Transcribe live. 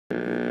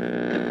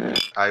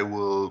I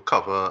will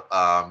cover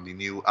the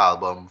new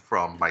album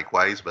from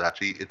Micwise, but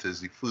actually it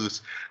is the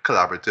first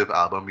collaborative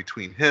album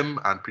between him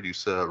and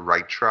producer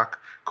Right Trak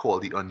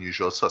called The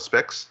Unusual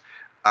Suspects.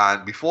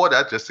 And before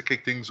that, just to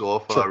kick things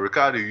off, Sure.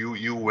 Ricardo,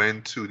 you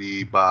went to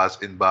the Bars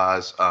in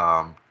Bars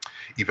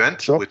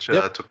event, Sure. which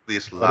Yep. took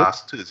place I did.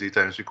 last Tuesday,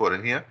 times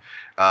recording here.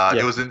 Yeah.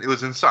 It was in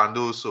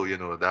Sandos, so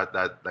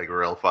that like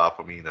real far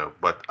for me,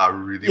 But I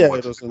really Yeah, it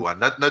wanted to wasn't. go, and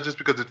not just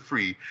because it's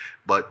free,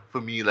 but for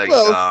me, like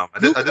Well,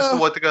 you I just don't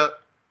want to go.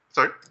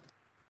 Sorry.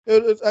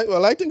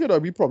 I think it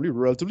would be probably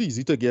relatively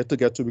easy to get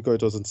to because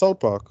it was in South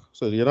Park,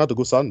 so you don't have to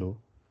go Sando.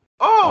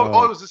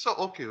 Oh, it was in South.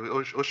 Okay.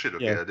 Oh shit.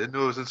 Okay, Yeah. I didn't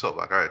know it was in South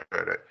Park. All right, all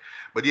right, all right.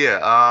 But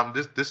yeah,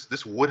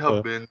 this would have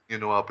Uh, been,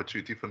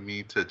 opportunity for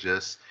me to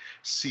just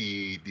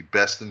see the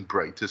best and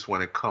brightest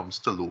when it comes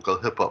to local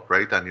hip hop,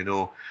 right? And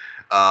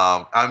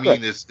I right.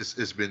 mean,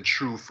 it's been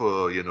true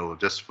for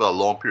just for a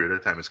long period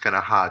of time. It's kind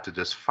of hard to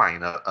just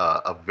find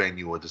a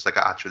venue or just like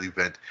an actual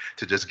event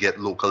to just get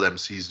local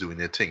MCs doing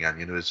their thing, and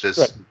it's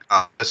Right.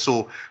 just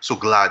so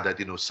glad that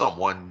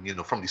someone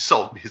from the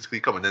south basically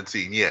coming and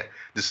saying, yeah,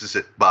 this is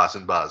it, bars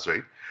and bars,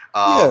 right?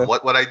 Yeah.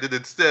 What I did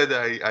instead,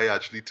 I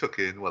actually took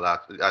in, well,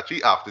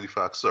 actually after the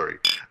fact, sorry.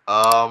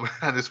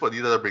 And it's funny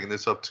that I'm bringing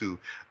this up too.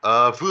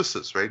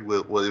 Versus, right?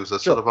 Well, it was a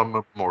sort Sure. of a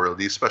Memorial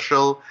Day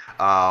special,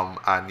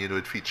 and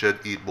it featured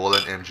 8 Ball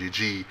and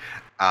MGG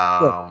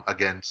Right.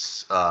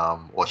 against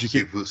what you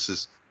say GK.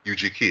 versus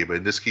UGK, but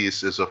in this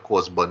case is of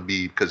course Bun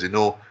B, because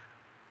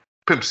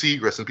Pimp C,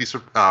 rest in peace,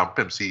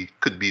 Pimp C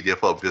could be there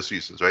for obvious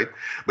reasons, right?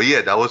 But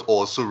yeah, that was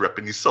also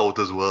repping the South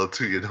as well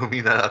too. You know what I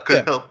mean? And I Yeah.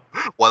 couldn't help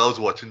while I was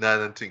watching that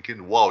and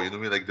thinking, wow, you know what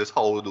I mean? Like just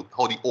how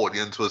the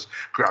audience was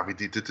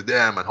gravitated to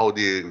them and how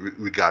they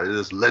regarded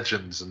as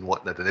legends and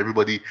whatnot, and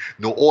everybody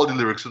know all the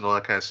lyrics and all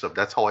that kind of stuff.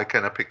 That's how I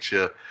kind of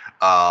picture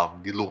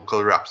the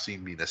local rap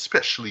scene being,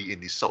 especially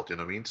in the South. You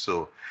know what I mean?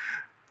 So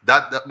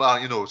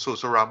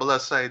so ramble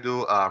aside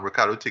though,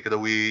 Ricardo, take it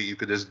away. You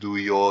could just do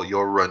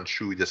your run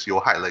through, just your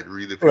highlight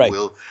reel, if you Right.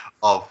 will,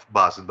 of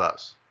Bars and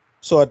Bars.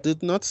 So I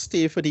did not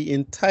stay for the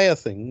entire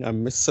thing. I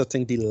missed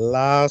sitting the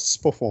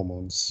last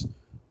performance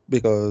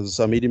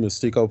because I made the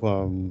mistake of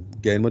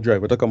getting my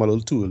driver to come a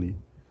little too early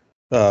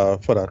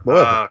for that. But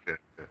whatever. Okay.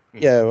 Okay.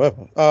 Yeah,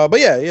 whatever. But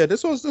yeah.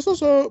 This was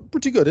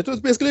pretty good. It was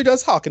basically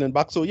just harkening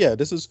back. So yeah,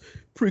 this is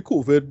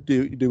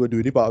pre-COVID. They were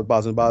doing the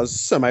bars and bars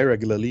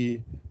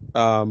semi-regularly.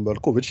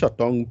 But COVID shut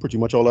down pretty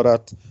much all of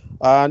that.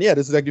 And yeah,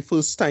 this is like the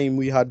first time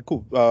we had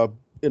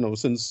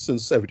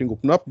since everything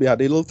opened up, we had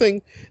a little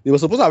thing. They were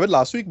supposed to have it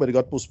last week, but it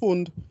got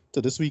postponed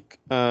to this week.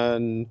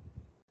 And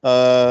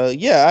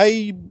yeah,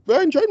 I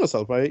enjoyed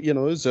myself.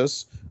 It's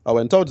just I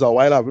went out. It's a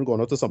while I haven't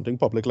gone out to something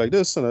public like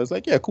this, and I was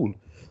like, yeah, cool.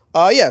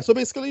 Yeah, so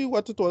basically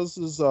what it was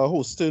is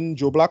hosting,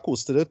 Joe Black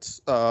hosted it.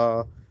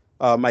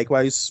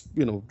 Micwise,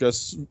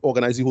 just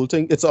organized the whole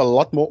thing. It's a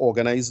lot more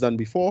organized than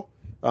before.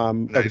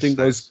 Nice, Everything was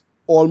nice.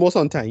 almost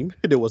on time.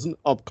 It wasn't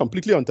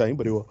completely on time,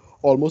 but they were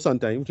almost on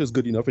time, which is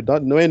good enough. It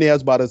not nowhere near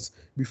as bad as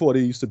before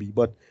they used to be,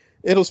 but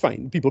it was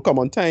fine. People come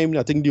on time.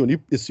 I think the only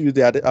issue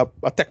they had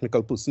a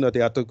technical person that they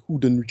had to who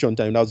didn't reach on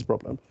time. That was the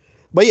problem.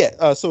 But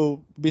yeah,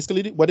 so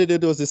basically what they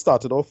did was they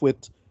started off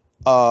with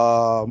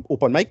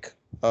open mic.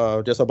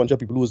 Just a bunch of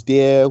people who was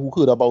there, who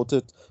heard about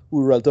it, who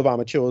were relative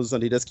amateurs,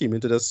 and they just came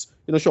into this,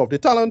 show off their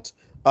talent.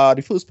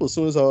 The first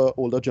person was an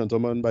older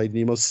gentleman by the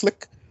name of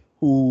Slick,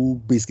 who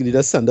basically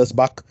just sent us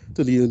back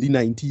to the early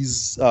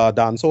 90s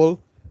dancehall.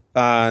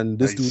 And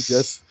Nice.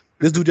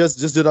 this dude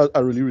just did a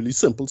really, really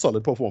simple,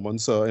 solid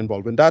performance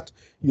involving that.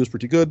 He was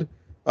pretty good.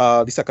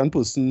 The second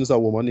person is a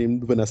woman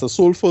named Vanessa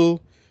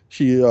Soulful.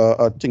 She,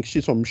 I think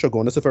she's from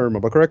Chagonis, if I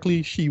remember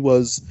correctly. She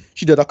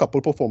did a couple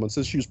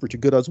performances. She was pretty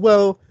good as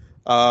well.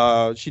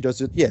 She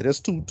does it. Yeah,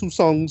 there's two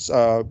songs.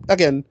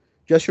 Again,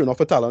 just showing off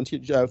her talent.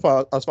 As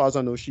far as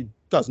I know, she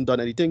hasn't done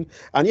anything.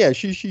 And yeah,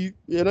 she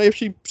if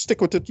she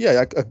stick with it,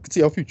 yeah, I could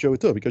see a future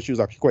with her because she was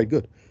actually quite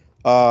good.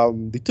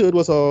 The third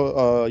was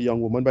a young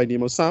woman by the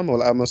name of Sam,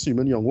 or I'm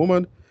assuming young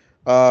woman.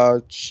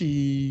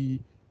 She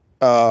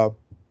uh,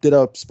 did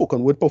a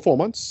spoken word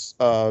performance.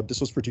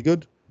 This was pretty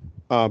good.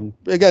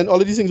 Again,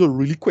 all of these things were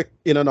really quick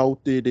in and out.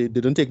 They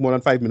didn't take more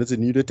than 5 minutes. They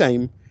knew the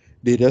time.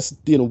 They just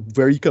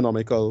very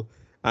economical,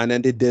 and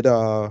then they did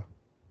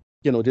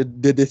they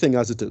did the thing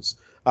as it is.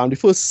 The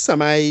first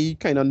semi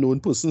kind of known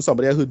person,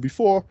 somebody I heard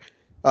before,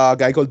 a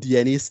guy called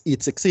DNA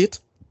 868.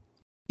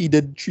 He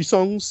did 3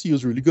 songs. He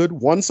was really good.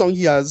 One song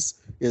he has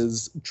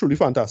is truly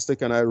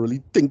fantastic, and I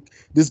really think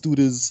this dude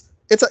is.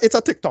 It's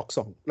a TikTok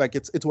song. Like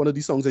it's one of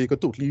these songs that you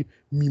could totally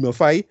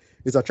memify.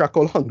 It's a track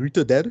called "Hungry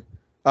to Dead."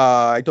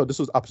 I thought this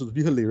was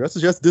absolutely hilarious.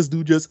 It's just this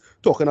dude just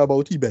talking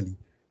about his belly,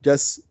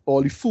 just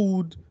all the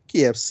food,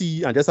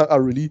 KFC, and just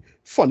a really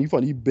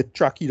funny bit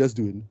track he just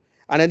doing.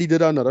 And then he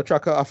did another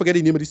track. I forget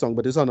the name of the song,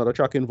 but there's another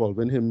track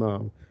involving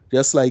him,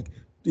 just like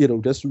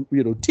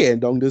tearing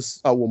down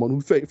this woman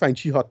who finds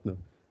she hot now,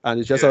 and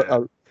it's just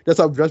Yeah. There's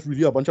just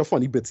really a bunch of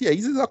funny bits. Yeah,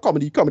 he's a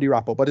comedy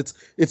rapper, but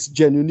it's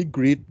genuinely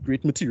great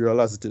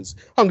material as it is.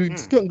 Hungry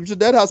to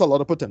Dead has a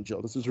lot of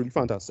potential. This is really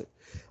fantastic.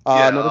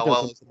 Another well, I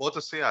gentleman. was about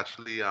to say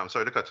actually,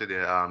 sorry to cut you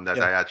there, that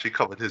Yeah. I actually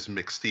covered his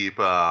mixtape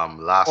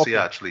last year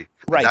Okay. actually,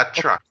 and Right. that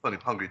track,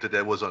 Hungry to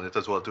Dead, was on it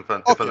as well, if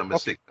I'm Okay. not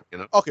mistaken, you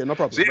know. Okay. No So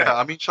problem. yeah, Right.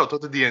 I mean, shout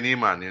out to DNA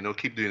man, you know,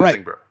 keep doing the Right.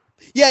 thing, bro.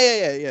 Yeah.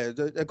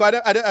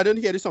 I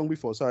didn't hear the song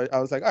before, so I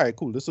was like, all right,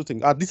 cool. This is the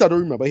thing. At least I don't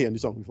remember hearing the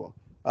song before.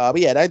 But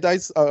yeah,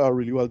 that's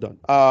really well done.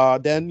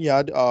 Then you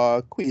had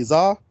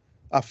Quasar.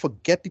 I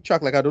forget the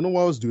track. Like I don't know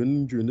what I was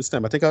doing during this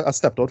time. I think I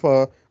stepped out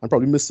for and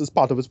probably missed this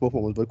part of his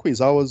performance. But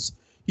Quasar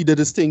he did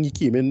his thing. He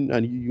came in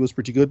and he was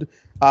pretty good.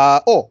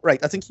 Oh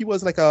right, I think he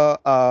was like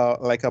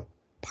a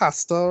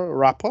pastor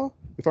rapper,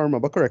 if I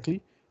remember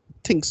correctly.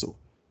 Think so.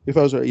 If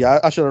I was right, yeah,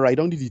 I should write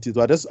down the details.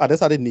 I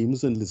just had the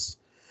names and lists.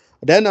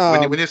 Then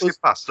When you say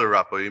pastor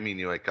rapper, you mean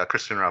you like a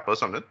Christian rapper or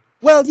something?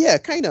 well, yeah,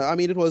 kind of. I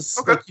mean, it was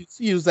Okay. like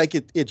he was like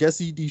it just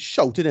the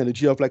shouted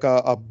energy of like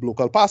a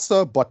local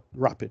pastor, but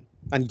rapping,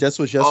 and he just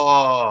was just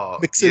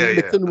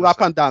mixing rap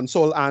and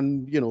dancehall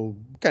and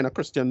kind of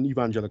Christian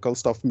evangelical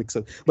stuff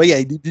mixing. But yeah,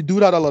 he do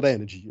that a lot of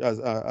energy as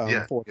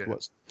for what it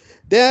was.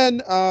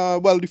 Then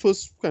well, the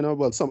first kind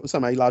of some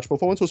semi large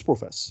performance was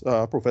Profess.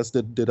 Profess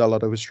did a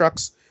lot of his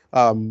tracks.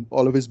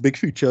 All of his big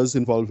features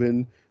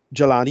involving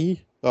Jelani,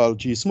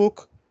 G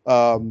Smoke,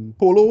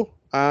 Polo,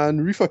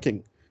 and Reefer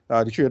King.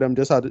 The three of them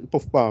just had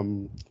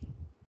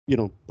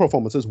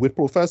performances with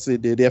Profess. They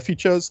did their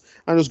features,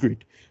 and it was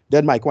great.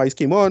 Then Micwise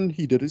came on.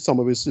 He did some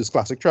of his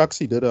classic tracks.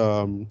 He did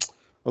Run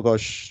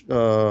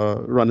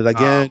It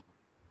Again.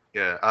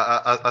 Yeah,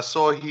 I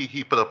saw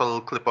he put up a little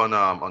clip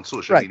on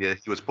social media.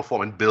 He was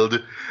performing Build,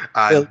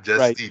 and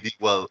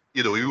well,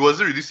 he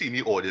wasn't really seeing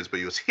the audience, but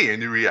he was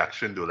hearing the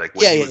reaction though. Like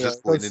when he was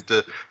just going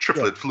into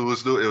triplet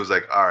flows though, it was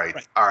like, all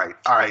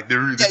right, they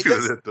really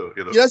feeling it though.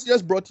 He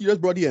just brought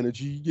the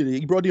energy.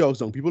 He brought the house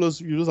down. People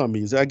was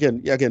amazing.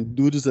 Again,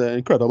 dude is an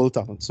incredible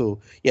talent. So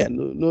yeah,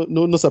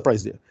 no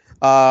surprise there.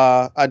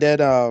 And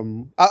then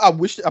I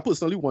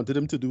personally wanted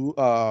him to do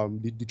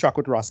the track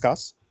with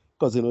Raskas.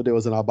 Because there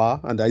was an bar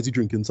and that's a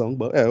drinking song,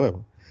 but whatever.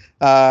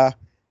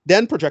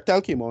 Then Projectile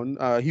came on.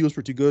 He was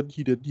pretty good.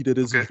 He did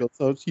his usual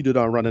stuff. He did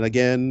Running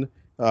Again,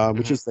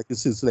 which is like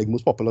his like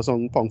most popular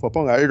song, Pong for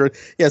Pong.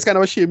 It's kind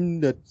of a shame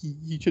that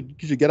he should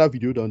get a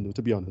video done though,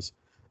 to be honest.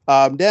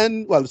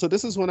 Then so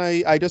this is when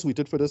I just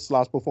waited for this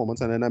last performance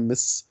and then I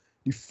missed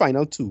the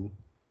final two,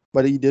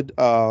 but he did.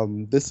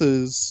 This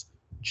is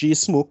J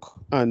Smoke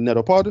and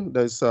Netopod.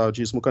 There's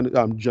J Smoke and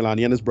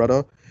Jelani and his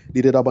brother. They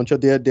did a bunch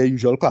of their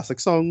usual classic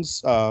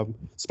songs,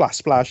 Splash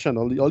Splash and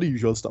all the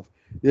usual stuff.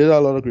 They did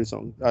a lot of great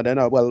songs. And then,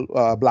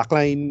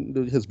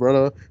 Blackline, his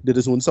brother, did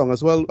his own song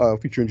as well,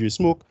 featuring J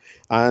Smoke.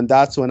 And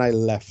that's when I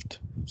left.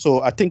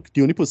 So I think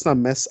the only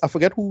person I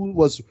forget who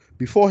was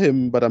before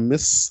him, but I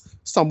missed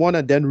someone.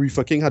 And then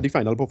Reefer King had the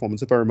final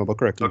performance, if I remember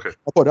correctly. Okay.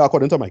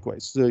 According to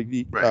Micwise. So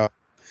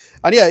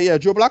and yeah,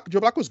 Joe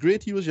Black was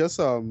great. He was just,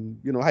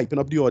 hyping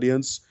up the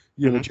audience.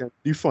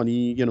 Generally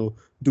funny,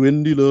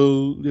 doing the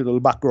little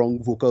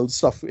background vocal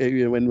stuff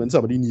when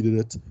somebody needed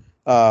it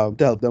to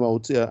help them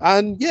out. Yeah.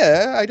 And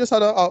yeah, I just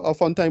had a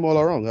fun time all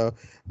around.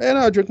 And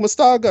I drank my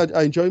stag,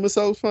 I enjoyed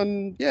myself,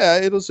 and yeah,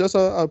 it was just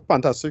a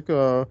fantastic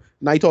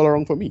night all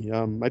around for me.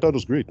 I thought it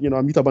was great.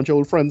 I meet a bunch of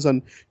old friends,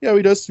 and yeah,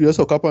 we just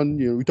hook up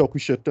and we talk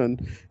with shit, and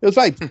it was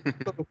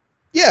vibes.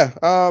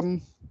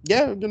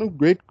 Yeah,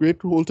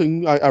 great whole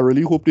thing. I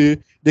really hope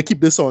they keep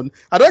this on.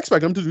 I don't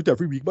expect them to do it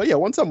every week, but yeah,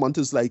 once a month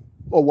is like,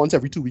 or once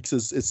every 2 weeks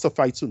is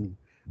suffice for me.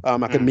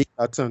 I can make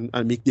that and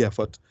make the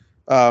effort.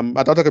 I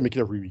thought I could make it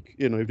every week,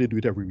 if they do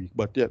it every week,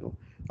 but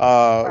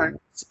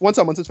once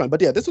a month is fine.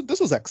 But yeah, this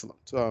was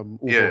excellent.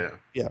 Yeah.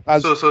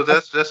 So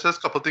that's just a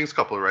couple things,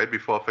 right?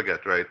 Before I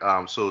forget, right?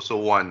 So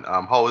one,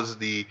 how was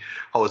the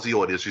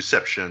audience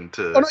reception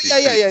to? Oh no,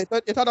 yeah.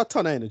 It had a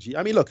ton of energy.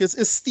 I mean, look, it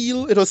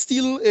was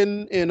still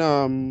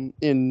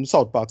in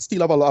South Park.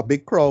 Still have a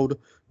big crowd.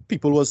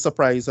 People was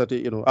surprised that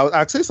I was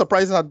actually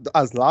surprised at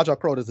as large a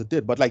crowd as it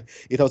did. But like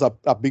it was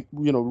a big,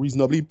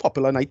 reasonably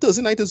popular night.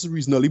 Thursday night is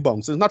reasonably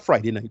bounced. It's not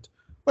Friday night,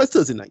 but it's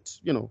Thursday night.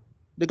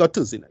 They got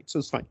Thursday night, so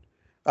it's fine.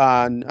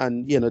 And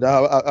they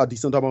have a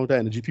decent amount of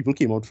energy. People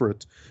came out for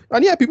it,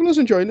 and yeah, people was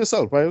enjoying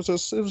themselves. Right? It was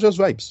just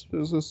vibes. It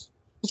was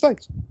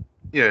vibes.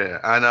 Yeah,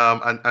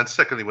 and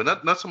secondly, well,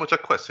 not so much a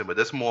question, but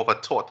that's more of a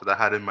thought that I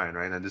had in mind,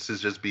 right? And this is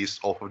just based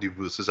off of the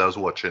verses I was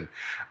watching.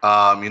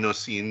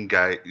 Seeing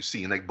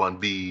like Bun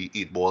B,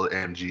 8Ball,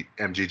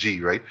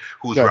 MJG, right?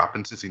 Who's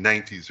rapping since the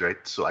 90s, right?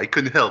 So I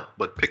couldn't help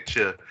but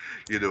picture,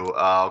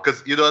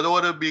 because I don't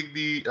want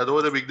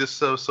to make this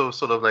so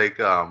sort of like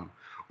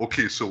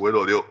okay, so when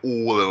they're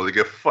old and they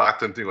get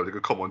fat and things, or they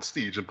could come on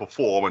stage and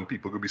perform and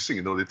people could be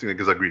singing, they think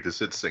it's a greatest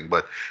hit sing.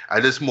 But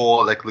I just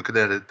more like looking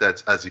at it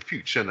as a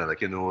future and like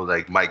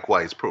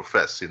Micwise,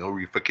 Profess,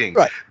 Reefer King.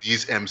 Right.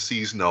 These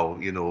MCs now,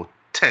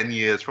 10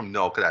 years from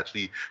now could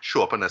actually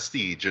show up on a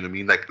stage, you know what I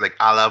mean? Like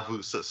a la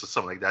Versus or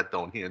something like that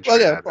down here in Well,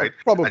 yeah, Trinidad, right?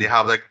 probably. And you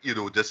have like, you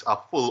know, just a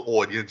full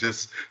audience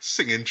just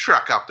singing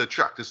track after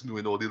track, just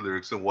knowing all the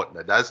lyrics and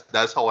whatnot.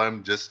 That's how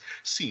I'm just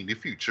seeing the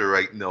future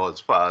right now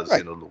as far as, Right.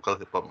 you know, local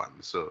hip hop, man.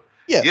 So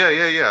Yeah.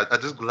 yeah.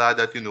 I'm just glad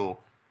that, you know,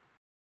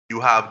 you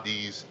have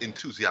these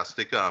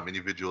enthusiastic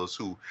individuals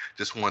who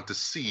just want to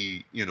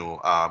see, you know,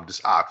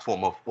 this art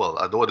form of, well,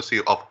 I don't want to say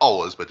of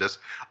ours, but just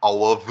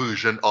our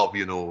version of,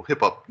 you know, hip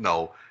hop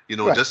now, you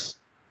know, Right. just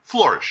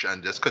flourish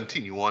and just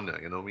continue on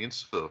there, you know what I mean?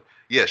 So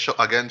yeah,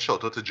 again,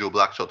 shout out to Joe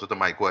Black, shout out to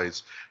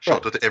Micwise,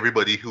 shout out to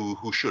everybody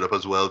who showed up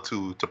as well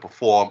to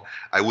perform.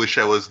 I wish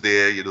I was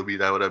there, you know,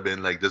 I would have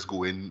been like just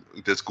going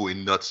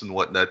nuts and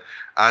whatnot.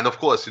 And of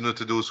course, you know,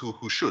 to those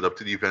who showed up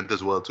to the event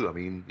as well too. I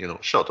mean, you know,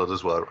 shout out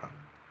as well.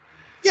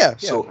 Yeah.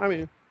 So I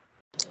mean,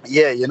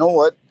 Yeah, you know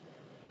what?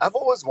 I've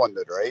always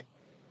wondered, right?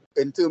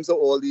 In terms of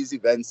all these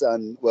events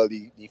and, well,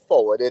 the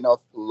forwarding of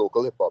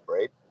local hip hop,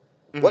 right?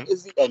 What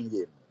is the end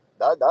game?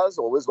 That's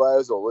always why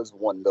I always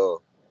wonder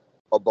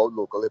about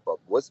local hip hop.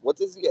 What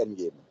is the end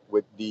game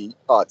with the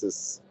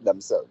artists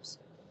themselves?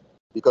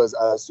 Because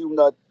I assume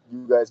that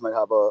you guys might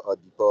have a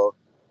deeper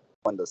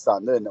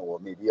understanding or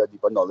maybe a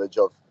deeper knowledge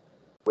of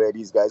where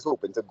these guys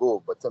hoping to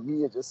go. But to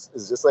me, it's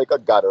just like a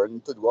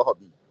gathering to do a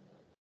hobby.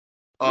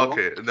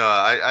 Okay, no,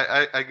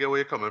 I get where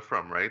you're coming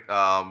from, right?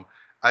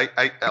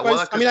 I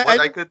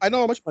know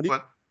how much money.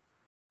 What?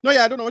 No,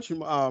 yeah, I don't know what you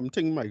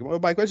think, Mike.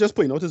 Mike was just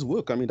pointing out his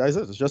work. I mean, that's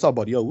it. It's just a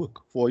body of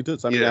work for it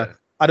is. I mean, Yeah.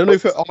 I don't know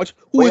if how much.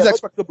 Who is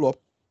expected to blow up?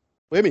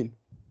 What do you mean?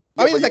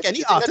 I mean, like any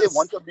You think that artist. they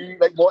want to be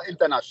like more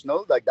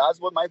international. Like that's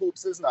what my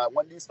hopes is now. I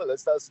want these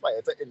fellas to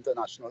aspire to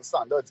international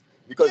standards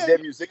because their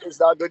music is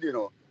that good, you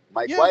know.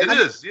 Micwise, It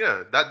is,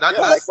 yeah.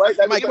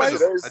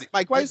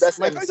 Micwise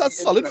has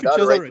solid features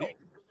already.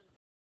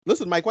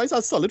 Listen, Micwise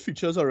has solid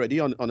features already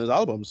on his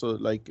album, so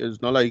like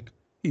it's not like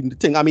the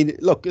thing. I mean,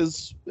 look,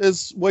 is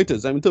what it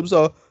is. I mean, in terms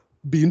of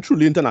being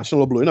truly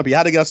international or blowing up, you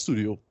had to get a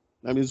studio.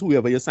 I mean, it's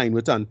whoever you sign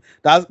with, and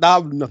that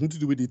have nothing to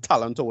do with the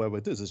talent or whatever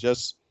it is. It's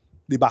just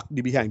the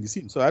behind the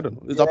scenes. So I don't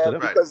know. It's up to them.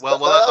 Because that's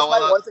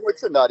my one thing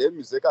with Trinidadian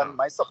music and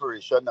my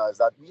separation now is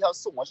that we have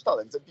so much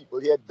talented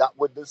people here that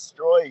would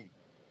destroy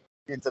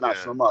the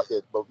international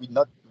market, but we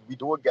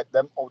don't get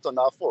them out on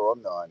our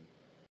forum now.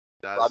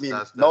 Now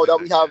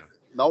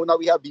that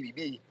we have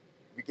BBB,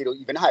 we can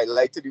even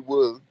highlight to the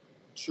world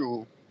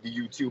through the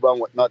YouTube and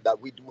whatnot that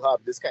we do have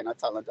this kind of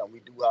talent and we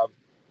do have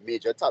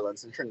major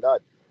talents in Trinidad.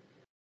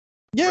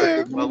 Yeah,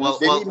 we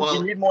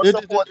need more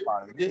support,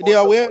 man. They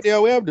are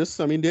aware of this.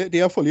 I mean,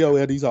 they are fully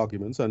aware of these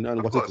arguments and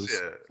what it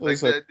is.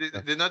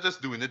 Yeah. They're not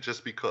just doing it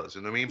just because, you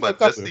know what I mean? But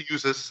just to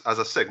use this as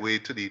a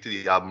segue to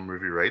the album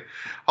review, right?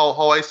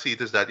 How I see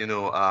it is that, you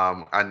know,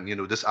 and you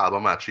know, this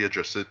album actually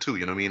addresses it too,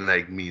 you know what I mean?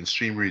 Like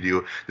mainstream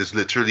radio. There's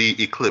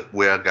literally a clip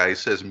where a guy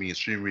says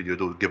mainstream radio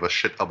don't give a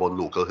shit about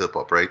local hip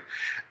hop, right?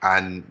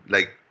 And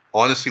like,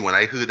 honestly, when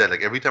I heard that,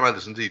 like every time I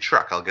listen to the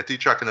track, I'll get to the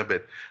track in a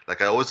bit.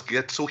 Like I always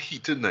get so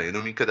heated now, you know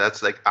what I mean? Because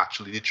that's like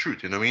actually the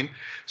truth, you know what I mean?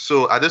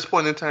 So at this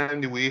point in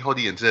time, the way how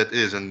the internet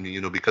is, and you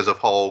know, because of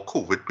how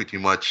COVID pretty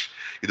much,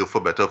 you know, for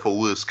better or for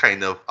worse,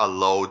 kind of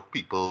allowed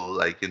people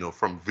like, you know,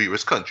 from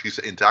various countries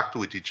to interact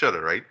with each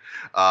other, right?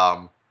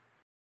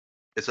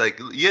 It's like,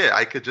 yeah,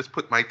 I could just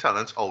put my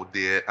talents out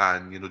there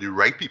and, you know, the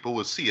right people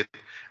will see it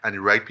and the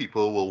right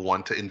people will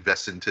want to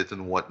invest into it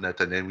and whatnot.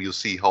 And then we'll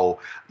see how,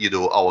 you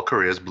know, our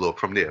careers blow up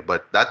from there.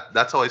 But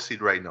that's how I see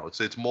it right now.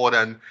 So it's more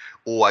than,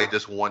 oh, I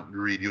just want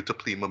radio to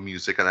play my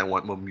music and I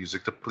want my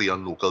music to play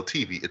on local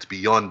TV. It's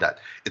beyond that.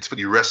 It's for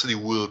the rest of the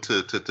world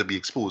to be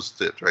exposed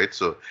to it, right?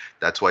 So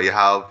that's why you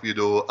have, you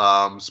know,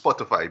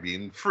 Spotify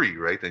being free,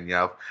 right? And you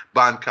have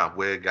Bandcamp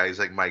where guys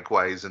like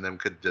Micwise and them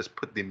could just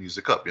put their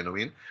music up, you know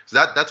what I mean?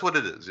 So that's what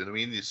it is, you know what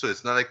I mean? So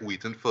it's not like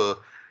waiting for,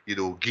 you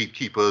know,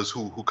 gatekeepers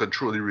who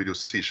control the radio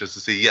stations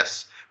to say,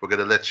 yes, we're going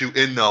to let you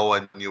in now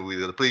and we're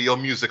going to play your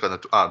music on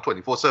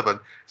 24/7.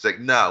 It's like,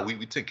 nah,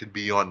 we think it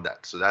beyond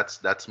that. So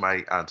that's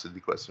my answer to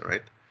the question,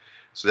 right?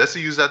 So let's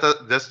use that.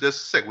 Let's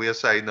just segue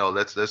aside now.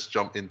 Let's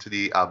jump into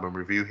the album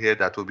review here.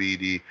 That will be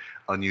the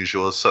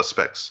Unusual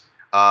Suspects.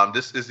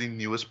 This is the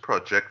newest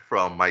project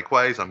from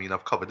Micwise. I mean,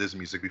 I've covered his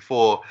music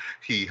before.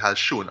 He has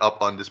shown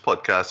up on this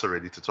podcast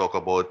already to talk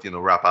about, you know,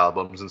 rap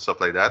albums and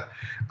stuff like that.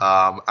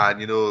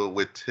 And, you know,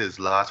 with his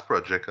last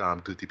project,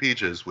 Dirty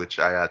Pages, which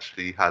I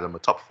actually had in my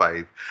top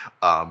 5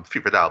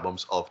 favorite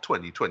albums of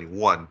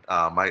 2021.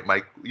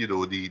 My you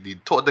know, the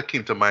thought that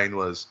came to mind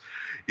was,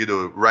 you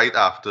know, right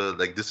after,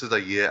 like, this is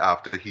a year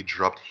after he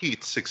dropped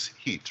Heat, 6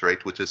 Heat,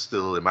 right? Which is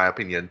still, in my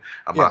opinion,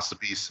 a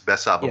masterpiece,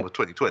 best album of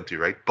 2020,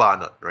 right? Bar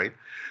none, right?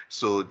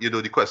 So, you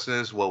know, the question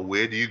is, well,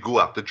 where do you go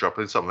after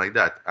dropping something like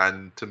that?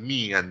 And to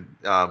me, and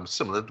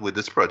similar with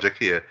this project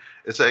here,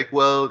 it's like,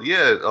 well,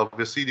 yeah,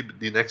 obviously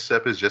the next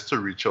step is just to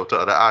reach out to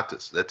other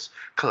artists. Let's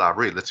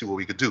collaborate. Let's see what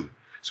we could do.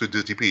 So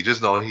Dirty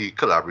Pages, now he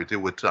collaborated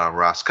with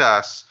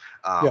Rascas,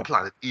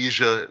 Planet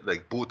Asia,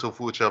 like both of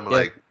which I'm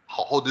like,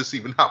 how this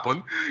even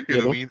happened, you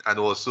know what I mean? And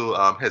also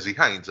Hezzy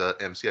Hines,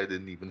 MC I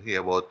didn't even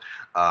hear about,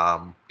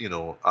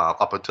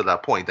 up until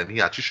that point, and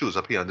he actually shows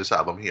up here on this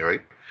album here,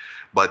 right?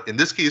 But in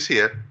this case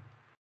here,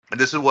 and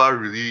this is what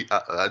really,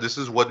 this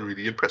is what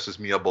really impresses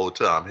me about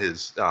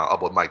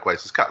about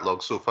Micwise's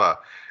catalog so far,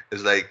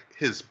 is like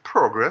his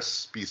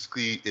progress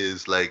basically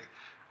is like,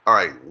 all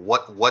right,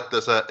 what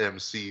does a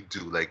MC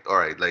do? Like, all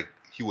right, like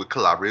he would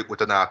collaborate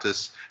with an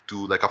artist,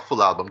 do like a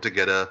full album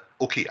together.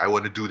 Okay, I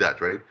want to do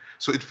that, right?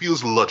 So it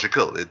feels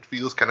logical. It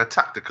feels kind of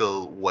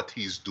tactical what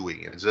he's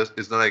doing. It's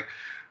not like,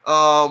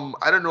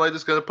 I don't know, I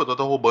just gotta put out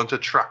a whole bunch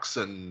of tracks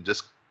and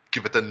just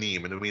give it a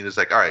name. And I mean, it's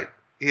like, all right,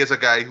 here's a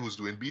guy who's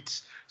doing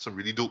beats, some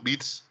really dope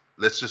beats.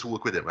 Let's just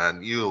work with him,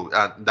 and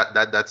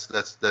that's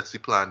the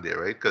plan there,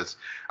 right?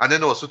 And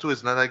then also too,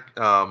 it's not like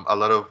a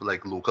lot of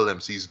like local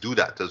MCs do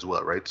that as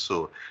well, right?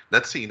 So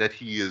not saying that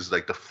he is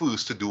like the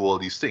first to do all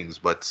these things,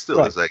 but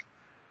still, It's like,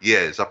 yeah,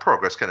 it's a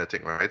progress kind of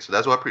thing, right? So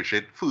that's what I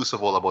appreciate first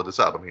of all about this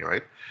album here,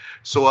 right?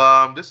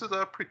 So this is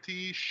a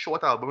pretty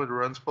short album. It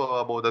runs for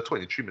about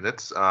 23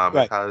 minutes.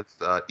 It has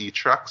 8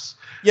 tracks.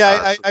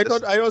 Yeah,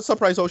 I was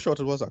surprised how short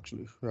it was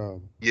actually.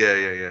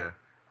 Yeah.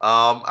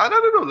 I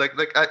don't know,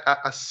 like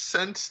I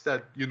sense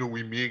that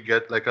we may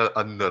get like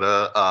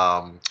another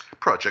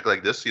project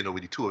like this,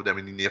 with the two of them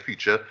in the near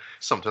future,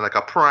 something like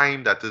a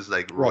Prime that is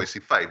like Royce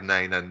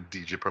 5'9" and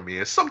DJ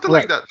Premier, something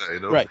like that,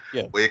 right?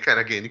 Yeah, where you kind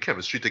of getting the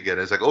chemistry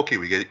together. It's like, okay,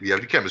 we have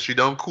the chemistry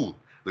down, cool.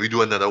 Let me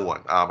do another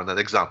one. Another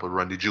example,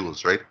 Run the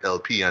Jewels, right?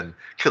 LP and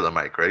Killer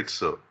Mike, right?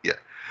 So yeah.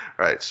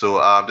 Right,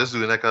 so just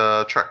doing like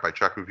a track by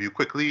track review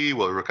quickly.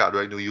 Well,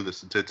 Ricardo, I know you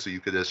listened to it, so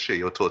you could just share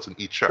your thoughts on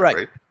each track,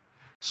 right?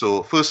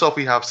 So first off,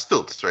 we have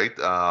Stilts, right?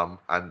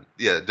 And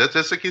yeah,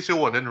 just in case you're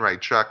wondering,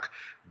 Right Trak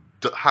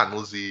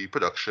handles the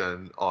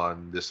production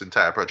on this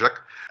entire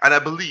project. And I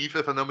believe,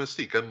 if I'm not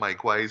mistaken,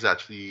 Micwise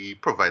actually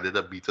provided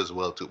a beat as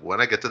well too.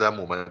 When I get to that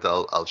moment,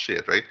 I'll share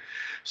it, right?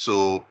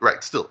 So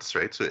right, Stilts,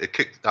 right? So it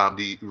kicked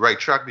the Right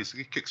Trak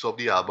basically kicks off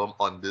the album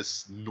on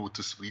this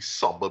noticeably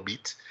somber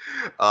beat.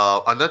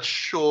 I'm not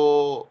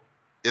sure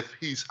if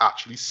he's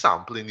actually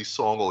sampling the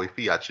song or if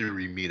he actually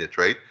remade it,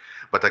 right?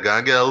 But I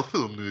gotta get a little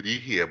film nerdy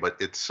here, but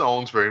it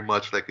sounds very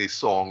much like a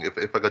song, if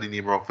I got the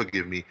name wrong,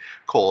 forgive me,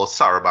 called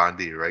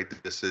Sarabande, right?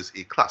 This is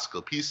a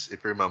classical piece.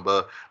 If you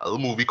remember a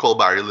little movie called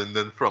Barry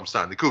Lyndon from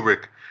Stanley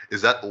Kubrick,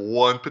 is that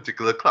one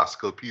particular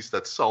classical piece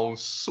that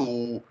sounds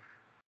so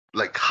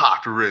like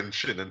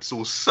heart-wrenching and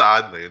so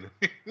sad, man.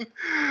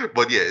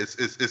 But yeah,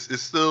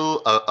 it's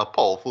still a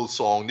powerful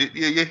song.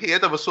 You hear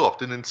it ever so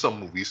often in some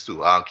movies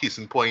too. Case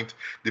in point,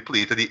 they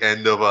play it at the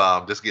end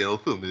of just getting a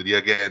little film nerdy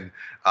again.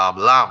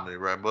 Lamb,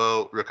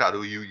 remember,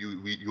 Ricardo,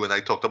 you and I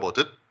talked about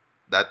it,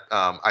 that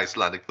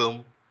Icelandic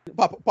film.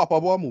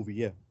 Papa Boy movie,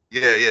 yeah.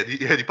 Yeah,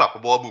 the Papa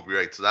Boy movie,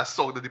 right? So that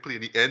song that they play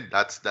in the end,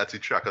 that's the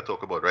track I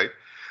talk about, right?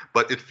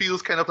 But it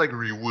feels kind of like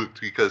reworked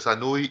because I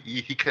know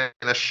he kind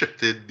of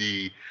shifted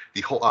the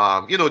whole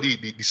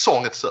the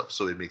song itself,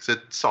 so it makes it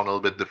sound a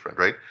little bit different,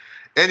 right?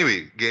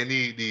 Anyway,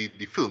 getting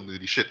the film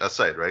the shit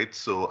aside, right?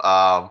 So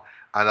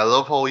and I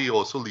love how he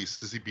also leads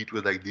the beat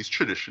with like these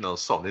traditional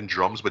sounding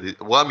drums, but they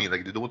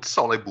don't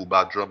sound like boom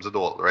bap drums at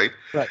all, right?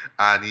 Right.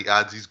 And he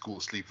adds these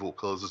ghostly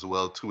vocals as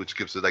well too, which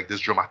gives it like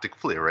this dramatic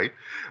flair, right?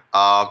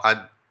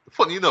 And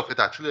funny enough, it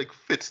actually like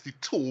fits the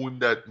tone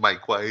that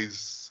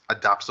Micwise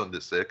adapts on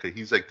this, because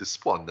he's like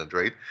despondent,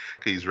 right?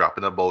 Because he's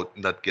rapping about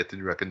not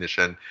getting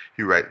recognition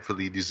he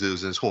rightfully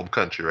deserves in his home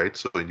country, right?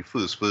 So in the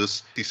first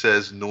verse, he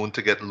says, known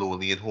to get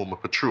lonely in home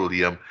of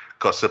petroleum,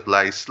 gossip,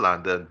 lies,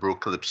 slander, and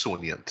broke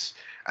calypsonians.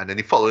 And then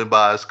the following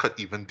bars cut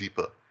even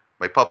deeper.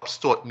 My pops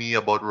taught me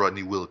about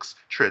Rodney Wilkes,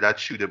 Trinidad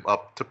shoot him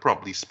up to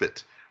promptly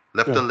spit.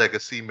 Left a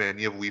legacy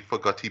many of we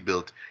forgot he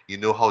built. You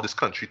know how this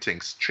country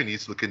thinks.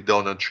 Trini's looking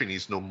down on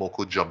Trini's no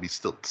Moko Jumby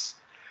stilts.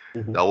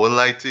 Mm-hmm. I won't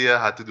lie to you,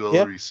 I had to do a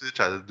little research,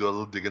 I had to do a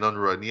little digging on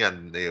Rodney,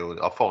 and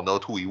I found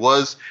out who he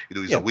was.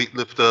 He's a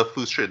weightlifter,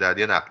 first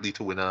Trinidadian athlete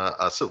to win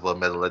a silver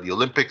medal at the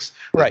Olympics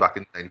back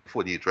in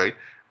 1948, right?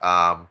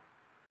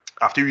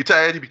 After he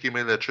retired, he became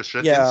an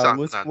electrician in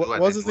San Fernando. What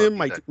was his name?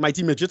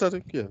 Mighty Midget, I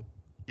think. Yeah.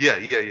 Yeah.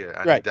 And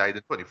he died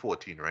in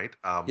 2014, right?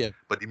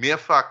 But the mere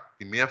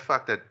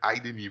fact that I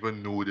didn't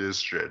even know this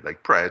shit,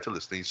 like prior to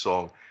listening to the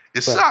song,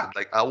 it's sad.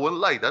 Like, I won't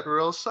lie, that's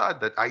real sad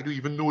that I don't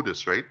even know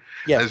this, right?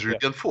 Yeah. And it's really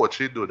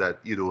unfortunate though that,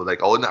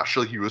 like our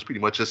national heroes pretty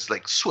much just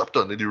like swept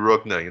under the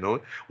rug now,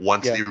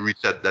 once they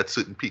reach that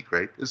certain peak,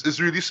 right?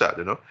 It's really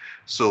sad,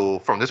 So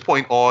from this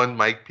point on,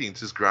 Mike paints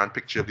his grand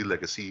picture of the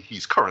legacy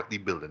he's currently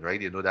building, right?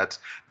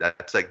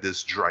 That's like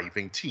this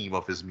driving theme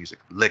of his music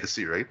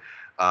legacy, right?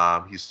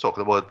 He's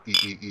talking about,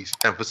 he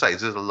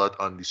emphasizes a lot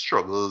on the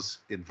struggles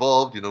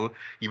involved, He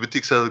even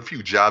takes a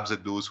few jabs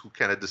at those who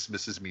kind of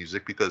dismiss his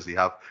music because they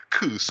have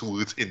curse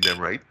words in them,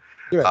 right?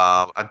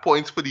 And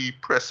points for the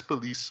press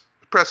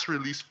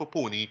release for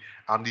Pony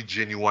and the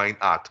Genuine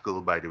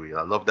article, by the way.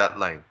 I love that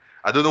line.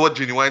 I don't know what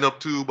Genuine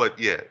up to, but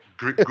yeah,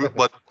 great.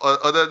 But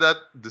other than that,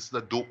 this is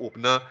a dope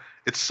opener.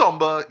 It's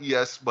somber,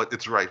 yes, but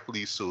it's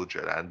rightfully so,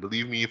 Jed. And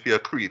believe me, if you're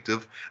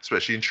creative,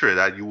 especially in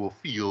Trinidad, you will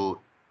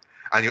feel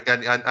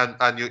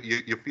and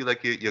you feel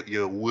like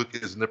your work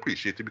isn't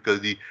appreciated because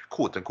of the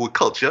quote unquote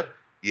culture,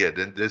 yeah,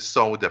 then this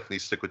song would definitely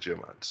stick with you,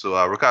 man.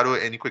 So Ricardo,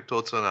 any quick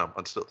thoughts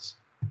on Stills?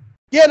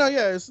 Yeah, no,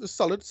 yeah, it's a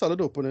solid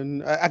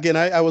opening.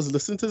 I was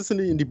listening to this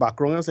in the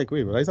background. I was like,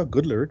 wait, but that's a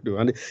good lyric, though.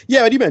 And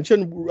yeah, when you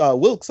mentioned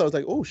Wilkes, I was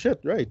like, oh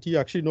shit, right? You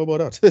actually know about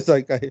that. It's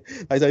like I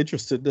was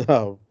interested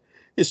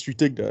history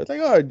thing there. It's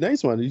like, all right,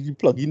 nice one. You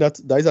plug in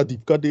that is a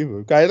deep cut,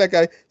 David.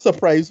 I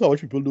surprised how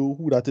much people know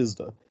who that is,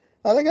 though.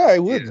 I was like, all right,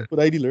 would but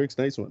I the lyrics,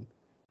 nice one.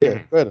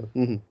 Yeah, better.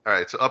 Mm-hmm. All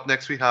right, so up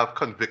next we have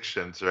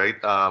Convictions, right?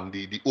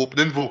 The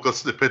opening vocal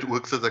snippet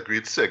works as a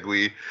great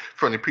segue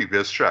from the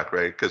previous track,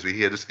 right? Because we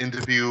hear this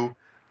interview.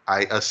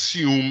 I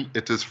assume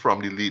it is from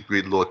the late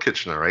great Lord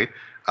Kitchener, right?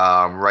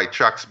 Right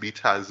Trak's beat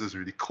has this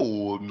really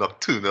cold,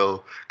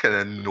 nocturnal, kind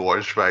of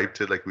noirish vibe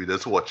to like we're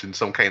just watching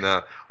some kind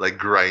of like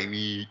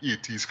grimy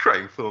 80s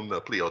crime film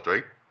that play out,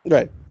 right?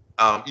 Right.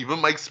 Even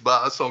Mike's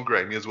bars sound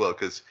grimy as well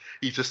because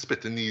he's just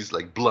spitting these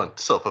like blunt,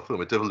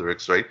 self-affirmative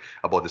lyrics, right?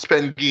 About his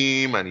pen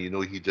game, and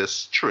he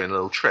just throwing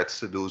little threats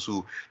to those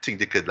who think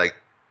they could like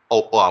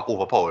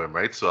overpower him,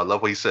 right? So I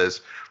love what he says,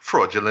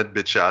 fraudulent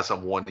bitch ass,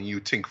 I'm warning you,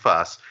 think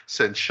fast,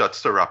 send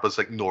shots to rappers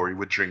like Nori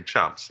with drink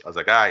champs. I was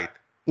like, all right.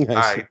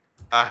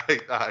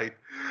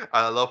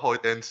 I love how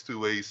it ends too,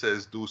 where he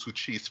says, those who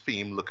chase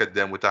fame look at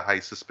them with a high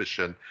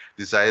suspicion.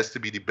 Desires to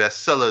be the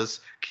best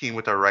sellers came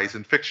with a rise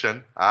in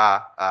fiction.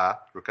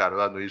 Ricardo,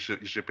 I know you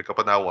should pick up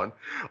on that one.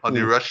 On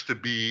the rush to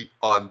be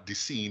on the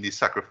scene, they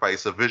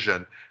sacrifice a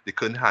vision. They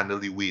couldn't handle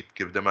the weight.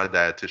 Give them a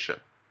dietitian.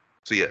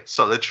 So yeah,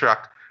 solid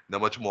track. Not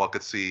much more I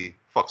could see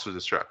fucks with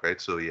this track, right?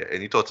 So yeah,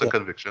 any thoughts on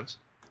Convictions?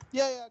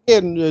 Yeah.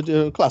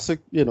 Again, classic,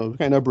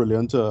 kind of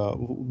brilliant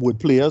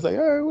wordplay. I was like,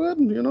 all right, well,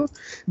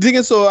 The thing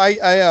is, so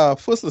I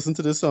first listened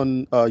to this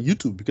on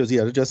YouTube because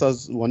it just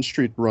has one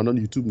straight run on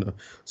YouTube now.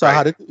 So I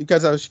had it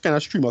because I was kind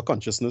of stream of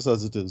consciousness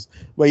as it is.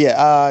 But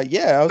I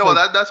was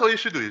like, that's what you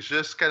should do. It's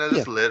just kind of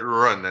just let it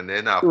run, and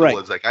then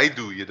afterwards, like I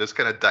do, you just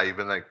kind of dive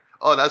in, like,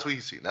 oh, that's what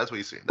he's seen. That's what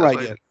he's seen.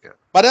 That's yeah.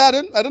 But I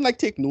didn't like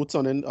take notes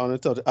on it or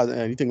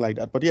anything like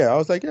that. But I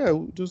was like,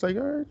 just like,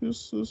 all right,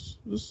 there's a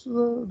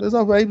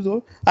vibe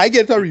though. I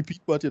get a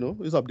repeat, but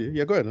it's up there.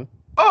 Yeah, go ahead. Huh?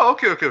 Oh,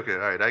 okay. All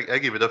right, I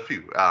give it a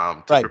few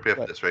to prepare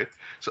for this, right?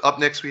 So up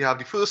next we have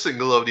the first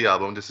single of the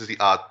album. This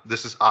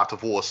is Art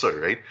of War, sir,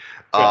 right?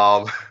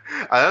 I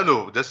don't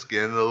know, just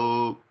getting a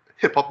little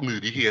hip-hop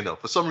moody here now.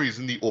 For some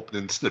reason, the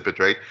opening snippet,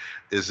 right,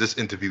 is this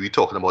interview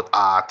talking about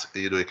art.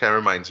 It kind of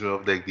reminds me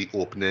of like the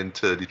opening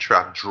to the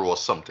track Draw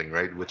Something,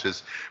 right, which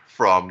is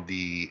from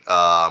the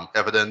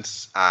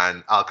Evidence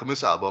and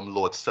Alchemist album,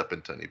 Lord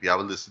Steppington. If you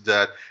haven't listened to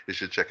that, you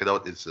should check it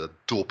out. It's a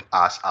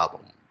dope-ass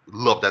album.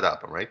 Love that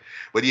album, right?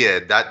 But yeah,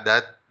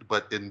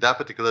 but in that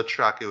particular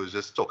track, it was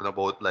just talking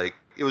about like,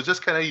 it was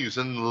just kind of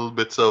using little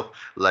bits of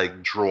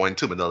like drawing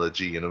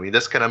terminology,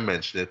 just kind of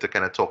mention it to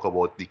kind of talk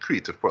about the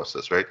creative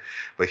process, right?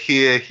 But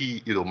here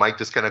he, Mike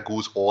just kind of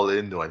goes all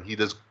in, and he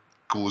just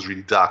goes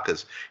really dark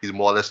because he's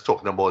more or less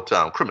talking about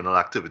criminal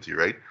activity,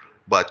 right?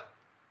 But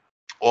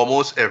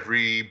almost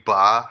every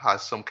bar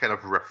has some kind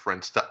of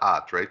reference to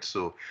art, right?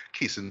 So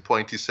case in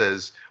point, he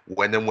says,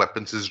 when them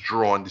weapons is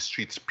drawn, the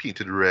streets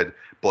painted red,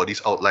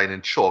 bodies outlined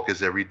in chalk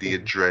is everyday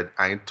dread.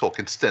 I ain't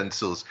talking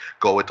stencils.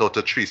 Go without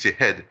a trace your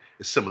head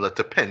is similar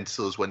to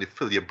pencils when they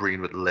fill your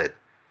brain with lead.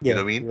 You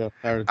know what I mean?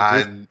 Yeah,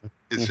 and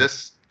it's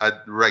just,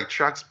 Right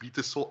Trak's beat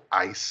is so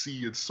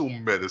icy, it's so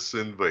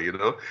medicine, but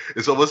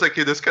it's almost like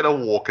you're just kind of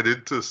walking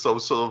into some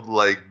sort of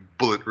like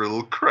bullet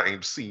riddle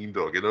crime scene,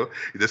 dog. You're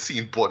just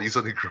seeing bodies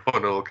on the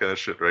ground, all kind of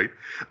shit, right?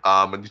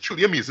 And the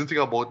truly amazing thing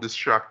about this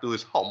track though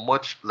is how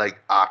much like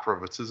art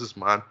references this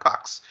man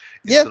packs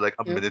into like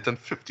a minute and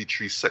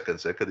 53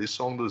 seconds. Because this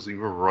song doesn't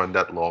even run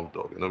that long,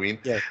 dog. You know what I mean?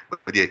 Yeah.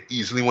 But yeah,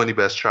 easily one of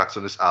the best tracks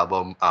on this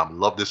album.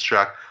 Love this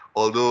track.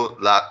 Although,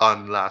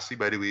 lastly,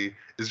 by the way,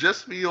 it's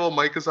just me or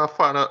Mike is a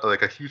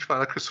huge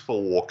fan of Christopher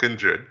Walken,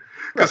 Jed.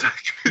 Because I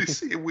can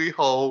see way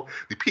how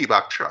the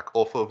payback track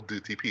off of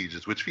Dirty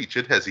Pages, which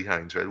featured Hezzy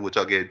Hines, right, which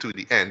I'll get to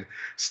the end,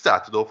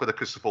 started off with a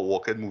Christopher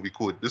Walken movie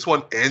quote. This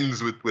one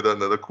ends with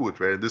another quote,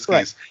 right? In this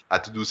case, I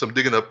had to do some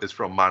digging up. It's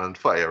from Man on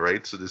Fire,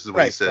 right? So this is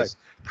what he says.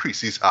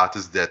 Precy's art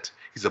is dead.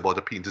 He's about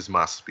to paint his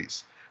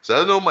masterpiece. So I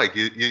don't know, Mike.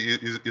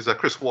 He's a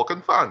Chris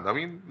Walken fan. I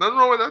mean, nothing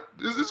wrong with that.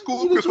 Is this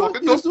cool? Chris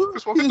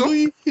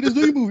Walken? He does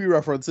doing movie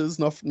references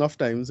enough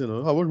times. How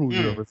about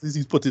movie references?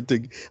 He's putting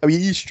thing. I mean,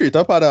 he's straight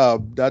up at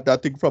that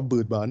thing from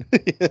Birdman.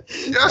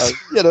 Yes.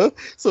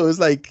 So it's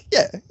like,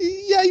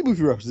 he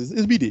movie references.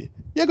 It's BD.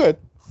 Yeah, go ahead.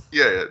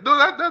 Yeah. No,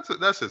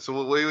 that's it.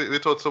 So we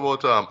talked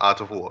about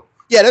Art of War.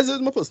 Yeah, that's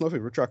my personal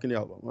favorite track in the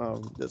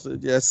album.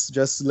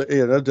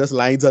 Just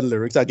lines and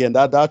lyrics. Again,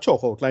 that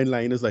chalk outline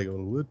line is like,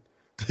 oh, what?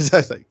 It's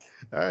like,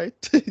 all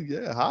right,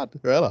 yeah, hard,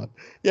 real hard.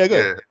 Yeah, go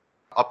ahead.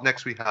 Up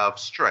next, we have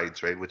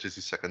Strides, right, which is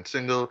the second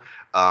single.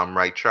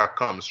 Right Trak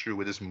comes through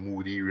with this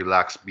moody,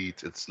 relaxed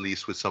beat. It's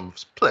laced with some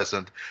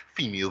pleasant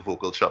female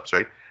vocal chops,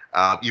 right?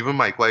 Even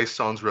Micwise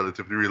sounds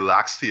relatively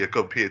relaxed here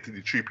compared to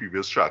the three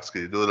previous tracks.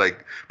 Cause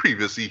like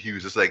previously he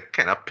was just like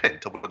kind of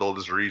pent up with all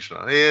this rage.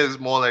 Now it's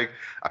more like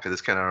I can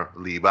just kind of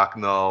lay back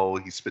now.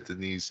 He's spitting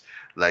these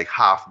like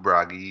half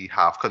braggy,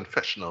 half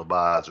confessional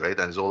bars, right?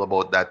 And it's all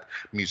about that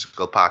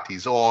musical part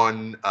he's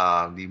on,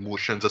 the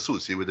emotions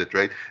associated with it,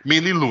 right?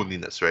 Mainly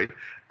loneliness, right?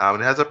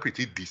 It has a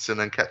pretty decent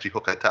and catchy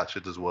hook attached to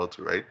it as well,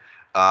 too, right?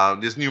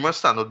 There's numerous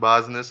standard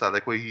bars in this. I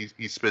like where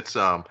he spits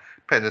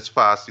pen is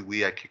fast, the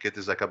way I kick it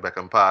is like a back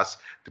and pass.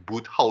 The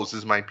boot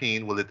houses my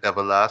pain, will it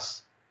ever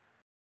last?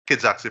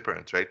 Kids ask their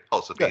parents, right?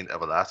 House of pain,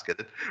 ever last,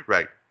 get it?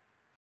 Right.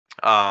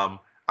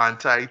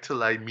 Anti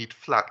till I meet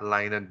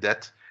flatline and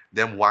death.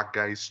 Them whack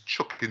guys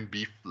chucking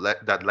beef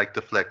that like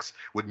to flex.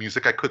 With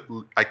music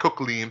I cook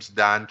limbs,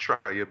 Dan, try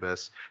your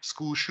best.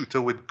 School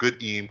shooter with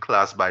good aim,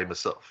 class by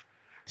myself.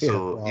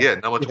 So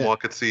not much more I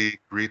could say.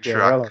 Great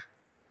track.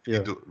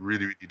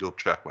 Really, really dope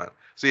track, man.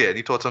 So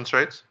any thoughts on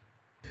Strides?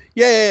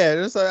 Yeah.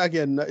 Just,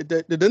 again, it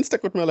didn't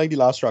stick with me like the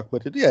last track,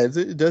 but it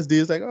just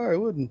days like, oh, I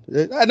wouldn't.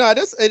 I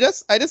just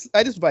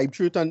vibe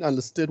through it and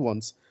listened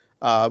once.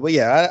 But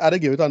yeah,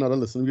 I'd give it another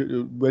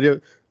listen. Where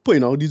you're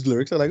putting out these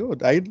lyrics, I'm like, oh,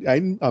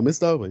 I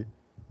missed that way.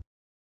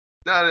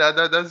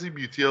 That's the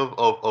beauty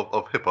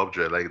of hip hop,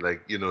 Dre.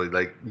 Like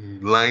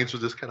lines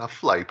will just kind of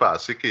fly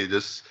past. Okay,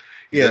 just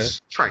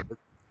trying to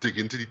dig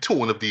into the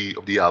tone of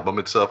the album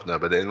itself now.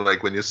 But then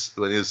like when you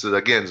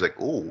again, it's like,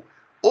 oh,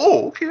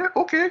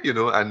 okay,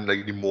 and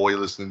like the more you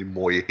listen, the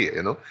more you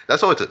hear,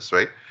 That's how it is,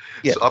 right?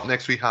 Yeah. So up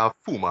next we have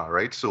Fuma,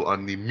 right? So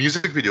on the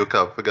music video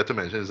cover, forgot to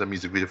mention, is a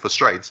music video for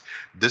Strides.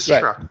 This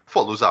track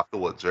follows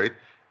afterwards, right?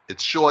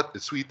 It's short,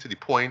 it's sweet, to the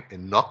point, it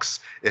knocks.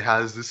 It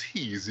has this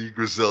hazy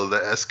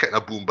Griselda-esque kind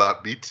of boom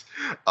bap beat.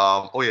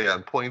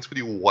 And points for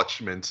the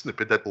Watchmen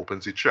snippet that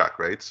opens the track,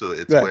 right? So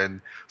it's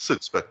when Sir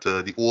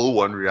Spectre, the old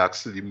one,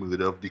 reacts to the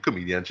murder of the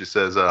comedian. She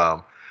says,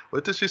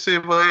 what does she say?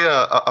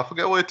 I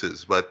forget what it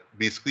is, but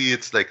basically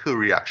it's like her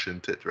reaction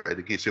to it, right?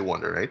 In case you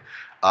wonder, right?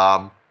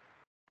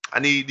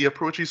 And the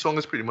approach to the song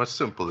is pretty much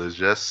simple. It's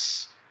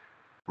just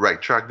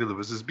Right Trak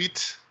delivers his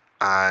beat,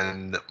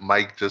 and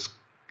Mike just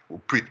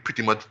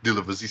pretty much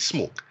delivers the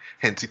smoke.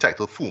 Hence the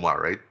title Fuma,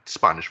 right?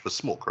 Spanish for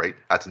smoke, right?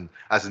 As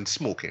in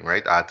smoking,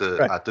 right? I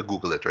had to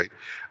Google it, right?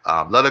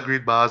 A lot of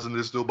great bars in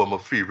this though, but my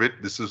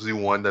favorite, this is the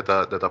one that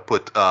I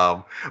put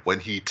when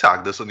he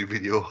tagged us on the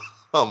video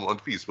on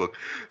Facebook.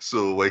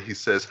 So where he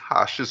says,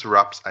 harshest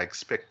raps, I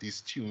expect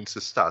these tunes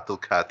to startle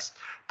cats.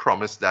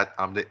 Promise that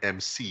I'm the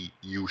MC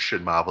you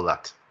should marvel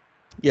at.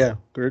 Yeah,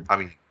 good.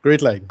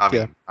 Great line.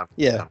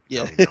 Yeah.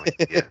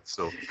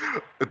 So,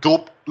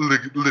 dope,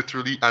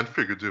 literally and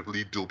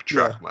figuratively dope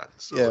track, man.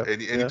 So,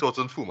 any thoughts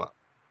on Fuma?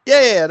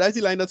 Yeah. That's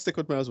the line that stick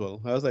with me as well.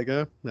 I was like,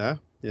 I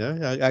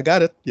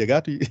got it. You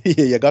got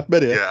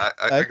better. Yeah,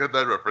 I got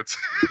that reference.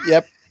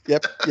 Yep.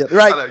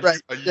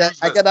 Right.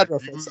 I get that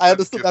reference. I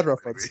understood that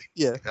reference.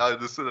 Yeah. I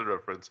understood that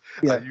reference.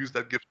 Yeah. I used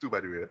that gift too,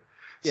 by the way.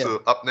 Yeah.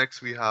 So up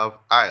next we have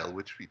Isle,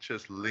 which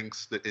features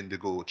Lynx the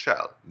Indigo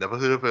Child. Never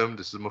heard of him.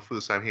 This is my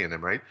first time hearing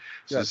him, right?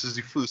 So this is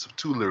the first of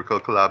 2 lyrical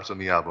collabs on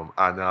the album.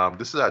 And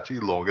this is actually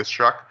the longest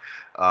track.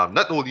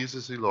 Not only is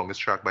this the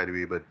longest track, by the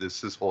way, but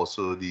this is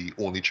also the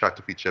only track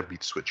to feature a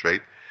beat switch,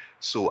 right?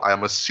 So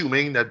I'm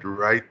assuming that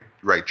Right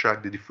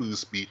Trak did the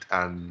first beat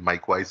and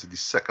Micwise did the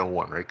second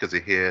one, right? Because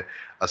they hear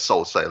a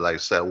Southside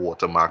Lifestyle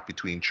watermark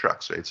between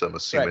tracks, right? So I'm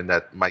assuming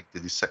that Mike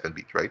did the second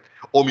beat, right?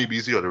 Or maybe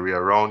it's the other way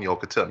around. Y'all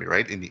could tell me,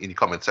 right? In the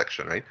comment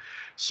section, right?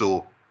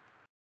 So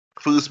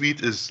first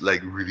beat is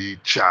like really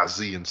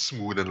jazzy and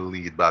smooth and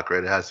laid back,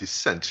 right? It has these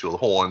sensual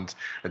horns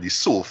and these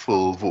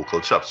soulful vocal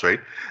chops, right?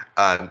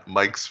 And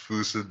Mike's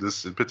verse in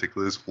this in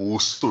particular is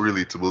also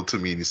relatable to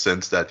me in the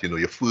sense that,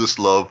 your first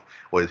love,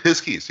 or in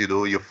his case,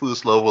 your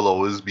first love will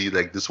always be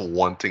like this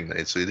one thing,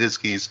 right? So in his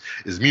case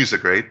is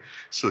music, right?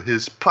 So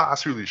his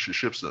past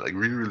relationships, like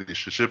real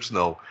relationships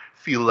now,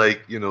 feel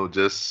like,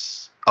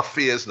 just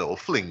affairs now,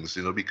 flings,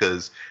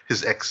 because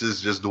his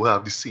exes just don't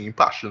have the same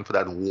passion for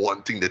that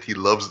one thing that he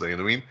loves now, you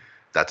know what I mean?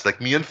 That's like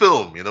me in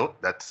film,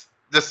 that's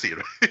just it,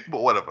 right?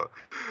 But whatever.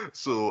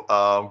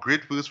 So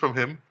great verse from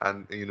him,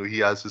 and he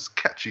has this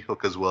catchy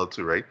hook as well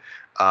too, right?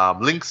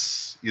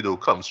 Lynx,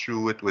 comes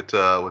through it with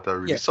a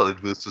really solid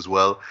verse as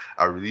well.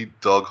 I really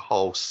dug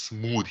how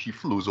smooth he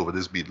flows over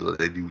this beat.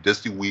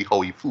 Just the way how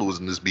he flows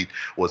in this beat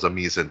was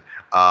amazing.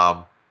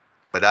 But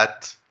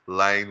that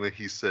line where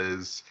he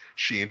says,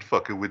 "She ain't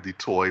fucking with the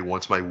toy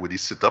once my woody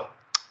sit up,"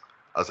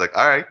 I was like,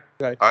 all right,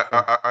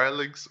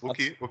 Lynx,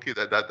 okay,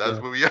 that's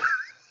where we are.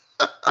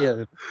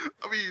 Yeah.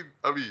 I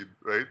mean,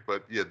 right?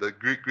 But yeah, the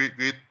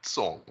great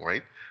song,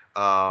 right?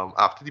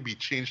 After the beat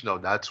change now,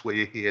 that's where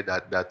you hear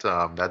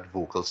that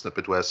vocal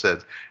snippet where I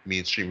said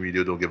mainstream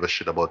radio don't give a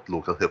shit about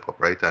local hip hop,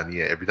 right? And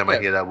yeah, every time I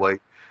hear that, boy,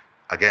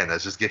 again, I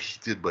just get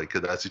heated, boy,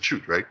 because that's the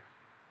truth, right?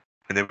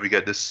 And then we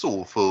get this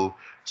soulful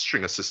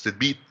string assisted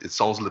beat. It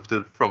sounds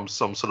lifted from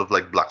some sort of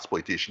like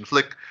blaxploitation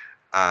flick.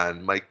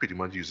 and Mike pretty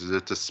much uses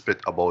it to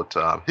spit about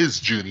his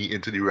journey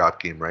into the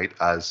rap game, right?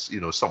 As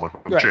someone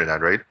from Right.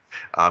 Trinidad, right?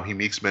 He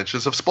makes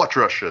mentions of spot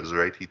rushers,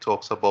 right? He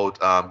talks about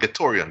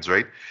Gatorians,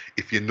 right?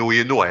 If you know,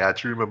 you know. I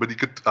actually remember the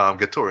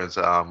Gatorians.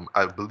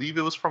 I believe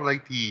it was from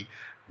like the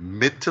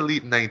mid to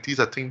late 90s.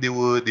 I think they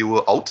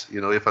were out,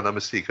 if I'm not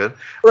mistaken.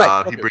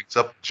 Right. He Okay. brings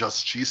up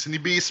Just Cheese in the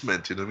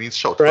basement, you know what I mean?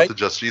 Shout out Right. to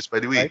Just Cheese, by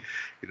the way. Right.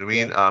 You know what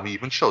I mean? He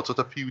even shouts out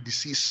a few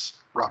deceased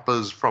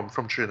rappers from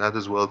Trinidad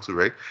as well too,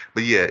 right?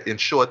 But yeah, in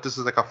short, this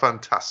is like a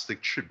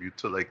fantastic tribute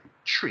to like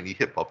Trini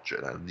hip hop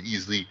Trinidad, and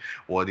easily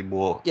one of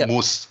the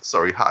most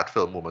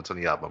heartfelt moments on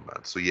the album,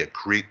 man. So yeah,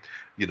 great,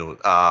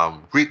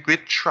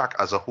 great track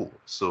as a whole.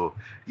 So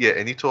yeah,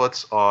 any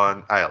thoughts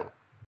on Isle?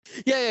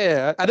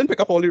 Yeah. I didn't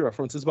pick up all the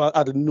references, but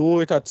I didn't know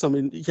it had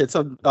some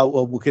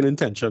working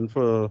intention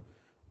for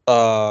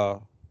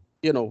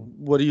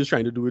what he was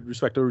trying to do with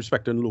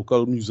respecting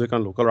local music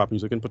and local rap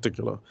music in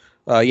particular.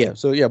 But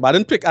I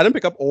didn't pick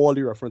up all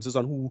the references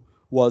on who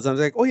was, and I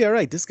was like, oh yeah,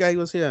 right, this guy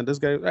was here and this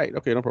guy, right,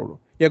 okay, no problem.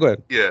 Yeah, go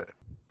ahead. Yeah,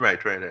 right.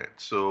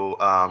 So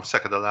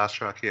second to last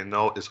track here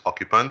now is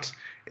Occupant.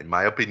 In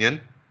my opinion,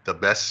 the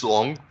best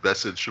song,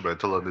 best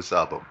instrumental on this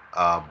album.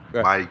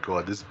 Right. My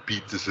God, this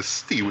beat is just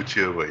stay with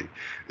you, boy.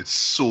 It's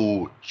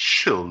so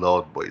chilled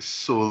out, boy.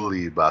 So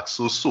laid back,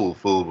 so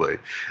soulful, boy.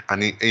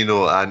 And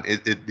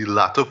the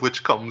latter of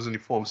which comes in the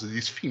forms of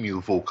these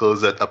female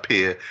vocals that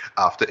appear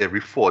after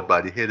every fourth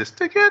bar. They hear this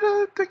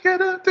together,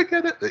 together,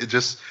 together. It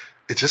just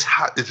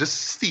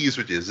stays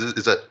with you.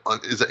 It's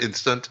an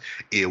instant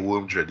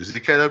earworm dread. It's the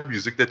kind of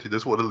music that you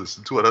just want to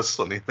listen to on a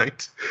sunny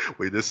night,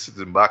 where you're just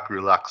sitting back,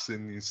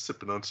 relaxing, you're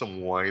sipping on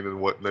some wine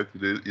and whatnot.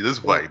 You're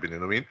just vibing, you know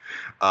what I mean?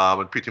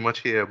 And pretty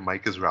much here,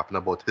 Mike is rapping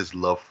about his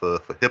love for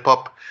hip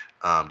hop,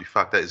 the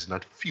fact that it's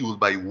not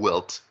fueled by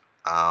wealth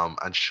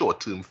and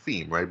short-term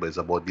fame, right? But it's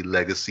about the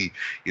legacy,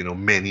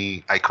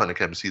 many iconic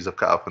MCs have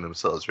carved for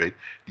themselves, right?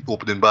 The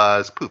opening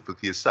bars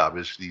perfectly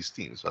establish these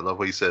themes. I love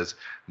what he says,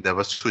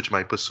 never switch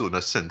my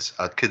persona since,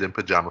 a kid in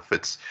pajama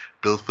fits,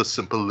 built for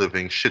simple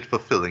living, shit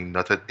fulfilling,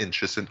 not an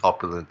interest in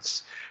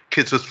opulence.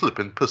 Kids was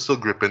flipping, pistol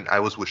gripping, I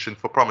was wishing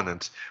for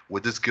prominence,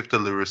 with this gift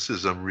of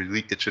lyricism,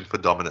 really itching for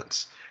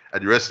dominance.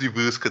 And the rest of the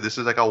verse, because this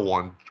is like a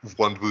one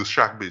verse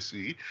track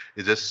basically,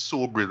 it's just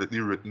so brilliantly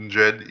written,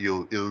 Jed.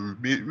 It'll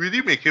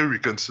really make you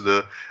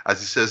reconsider, as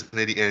he says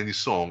near the end of the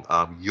song,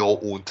 your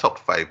own top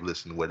 5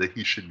 list and whether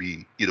he should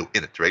be, in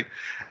it, right?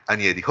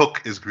 And yeah, the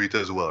hook is great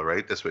as well,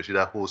 right? Especially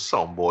that whole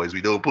 "Sound Boys,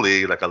 we don't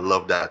play," like I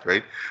love that,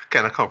 right?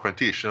 Kind of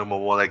confrontation, but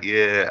more like,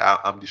 yeah,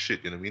 I'm the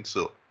shit, you know what I mean?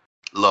 So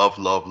love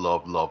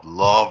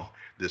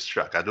this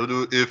track. I don't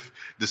know if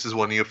this is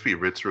one of your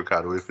favorites,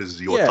 Ricardo, if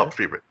it's your top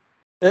favorite.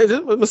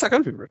 It's my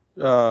second favorite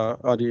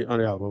on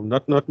the album,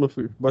 not my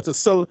favorite, but it's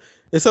still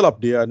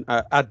up there. And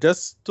I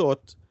just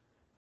thought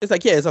it's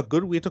like, it's a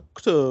good way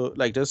to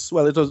like just,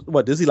 well, it was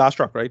this is the last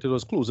track, right? It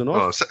was closing off.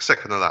 Oh,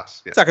 second to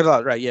last. Yeah. Second to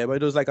last, right? Yeah,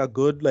 but it was like a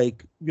good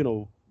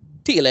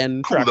tail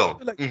end track. Cool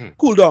down. Like,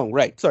 cool down,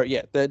 right? Sorry,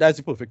 yeah, that's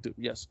the perfect too.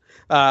 Yes.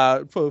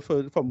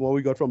 From what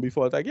we got from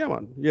before, it's like, yeah,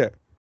 man, yeah.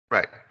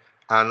 Right.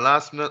 And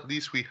last but not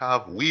least, we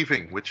have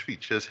Weaving, which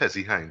features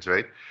Hezzy Hines,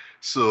 right?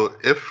 So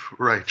if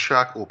Right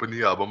Trak opened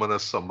the album on a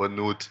somber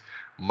note,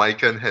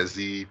 Mike and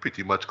Hezzy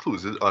pretty much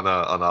close it on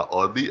a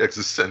oddly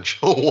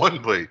existential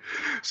one way.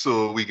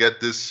 So we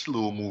get this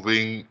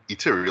slow-moving,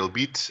 ethereal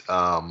beat.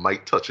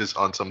 Mike touches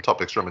on some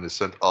topics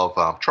reminiscent of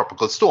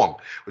Tropical Storm,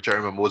 which I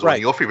remember was one of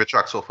your favorite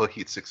tracks off of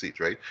Heat 68,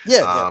 right?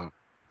 Yeah.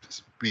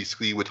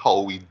 Basically with how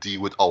we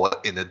deal with our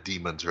inner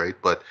demons, right?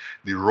 But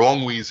the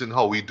wrong ways in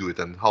how we do it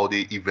and how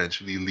they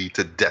eventually lead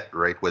to death,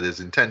 right? Whether it's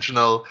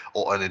intentional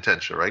or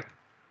unintentional, right?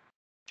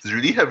 It's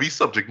really heavy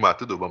subject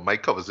matter though, but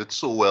Mike covers it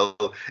so well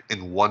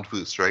in one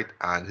verse, right?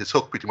 And his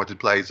hook pretty much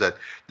implies that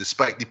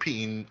despite the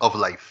pain of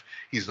life,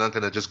 he's not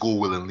going to just go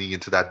willingly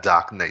into that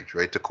dark night,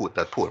 right? To quote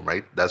that poem,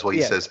 right? That's why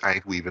he says, I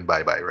ain't weaving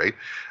bye-bye, right?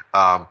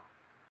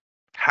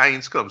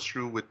 Hines comes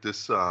through with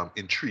this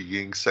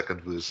intriguing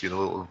second verse.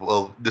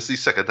 Well, this is the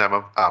second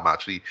time I'm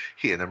actually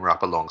hearing him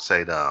rap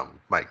alongside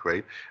Mike,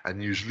 right?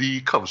 And usually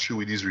comes through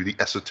with these really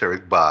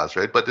esoteric bars,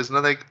 right? But it's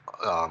not like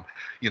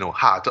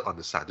hard to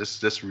understand.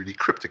 Just really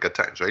cryptic at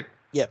times, right?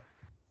 Yeah.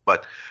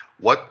 But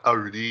what I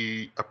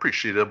really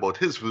appreciated about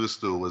his verse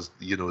though was,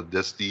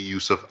 just the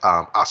use of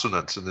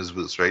assonance in his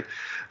verse, right?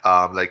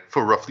 Like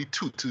for roughly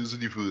 2/3 of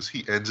the verse,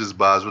 he ends his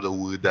bars with a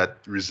word that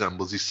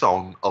resembles the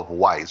sound of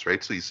wise,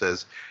 right? So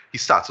he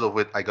starts off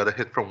with, I got a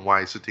hit from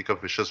wise to take a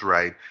vicious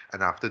ride,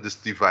 and after this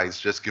device,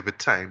 just give it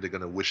time, they're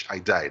gonna wish I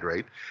died,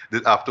 right?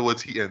 Then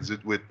afterwards, he ends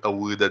it with a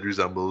word that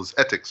resembles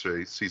ethics,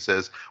 right? So he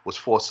says, was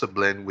forced to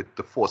blend with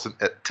the force and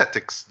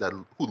ethics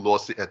who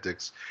lost the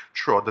ethics.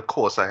 Throughout the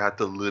course, I had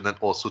to learn and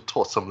also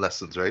taught some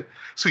lessons, right?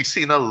 So he's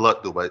saying a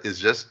lot though, but it's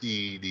just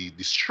the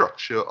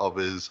structure of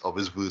his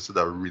verse that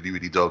I really,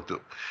 really dug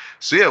to.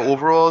 So yeah,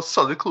 overall,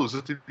 solid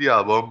closer to the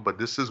album, but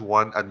this is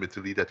one,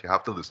 admittedly, that you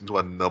have to listen to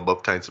a number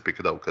of times to pick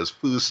it up, because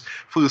first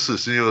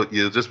listen,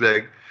 you'll just be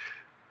like,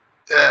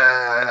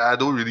 I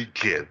don't really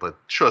care, but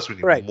trust me,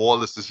 Right. more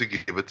listeners you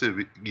give it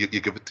to, you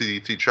give it to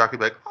the track,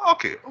 you're like, oh,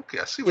 okay,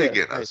 I see what you're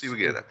getting at. I see what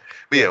you're getting at.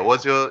 But yeah,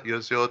 what's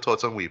your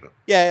thoughts on Weaving?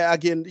 Yeah,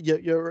 again,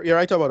 you're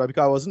right about that,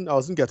 because I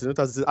wasn't getting it.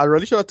 I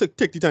really should have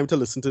take the time to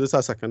listen to this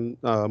a second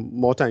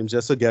more times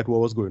just to get what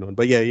was going on.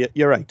 But yeah,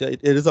 you're right.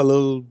 It is a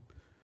little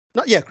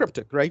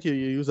cryptic, right? You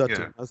use that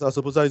term. I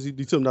suppose that's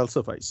the term that'll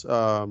suffice.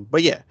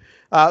 But yeah,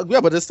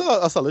 but it's still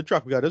a solid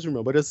track. I just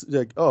remember this,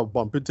 like,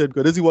 bump into it,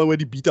 because this is the one where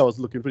the beat I was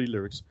looking for the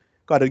lyrics.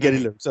 I didn't get the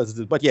lyrics as it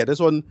did. But yeah, this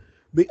one,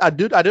 I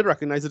did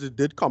recognize that it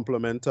did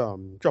complement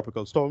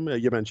Tropical Storm.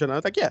 You mentioned. I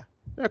was like, yeah,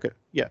 okay,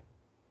 yeah.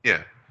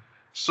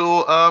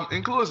 So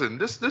in closing,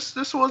 this was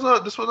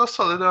a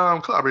solid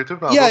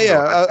collaborative album.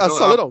 A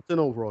solid outing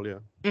overall,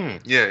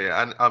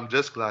 yeah, and I'm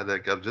just glad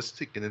that I'm just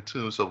thinking in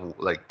terms of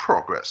like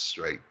progress,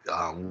 right?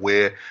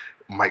 Where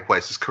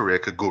Micwise's career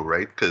could go,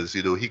 right? Because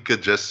he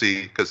could just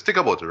say, because think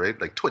about it,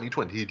 right? Like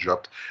 2020 he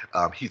dropped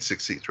Heat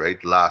 68,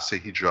 right? Last year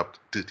he dropped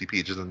Dirty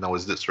Pages, and now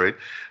is this, right?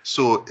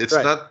 So it's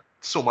not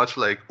so much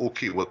like,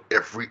 okay, well,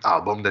 every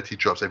album that he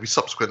drops, every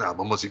subsequent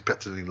album must be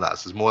better than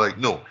last. It's more like,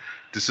 no,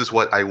 this is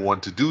what I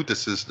want to do.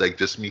 This is like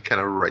just me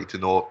kind of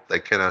writing off,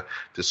 like kind of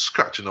just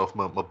scratching off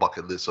my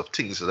bucket list of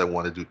things that I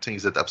want to do,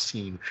 things that I've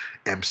seen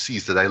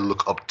MCs that I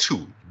look up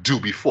to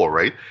do before,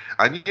 right?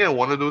 And yeah,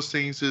 one of those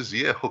things is,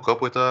 hook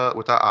up with an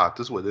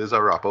artist, whether it's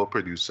a rapper or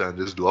producer, and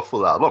just do a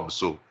full album.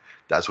 So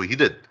that's what he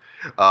did.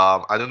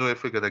 I don't know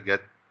if we're gonna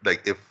get,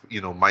 like, if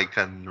Mike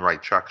and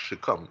Right Trak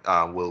should come,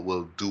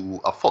 we'll do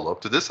a follow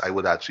up to this.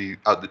 I'd actually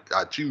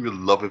really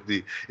love if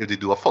they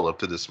do a follow up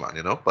to this, man.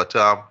 But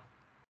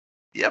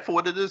yeah, for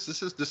what it is,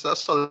 this is a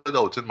solid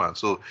outing, man.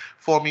 So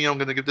for me, I'm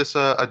gonna give this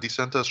a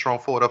decent, strong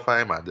 4 out of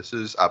 5, man. This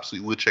is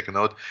absolutely worth checking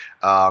out.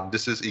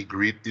 This is a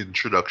great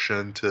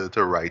introduction to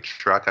Right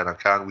Trak, and I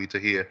can't wait to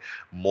hear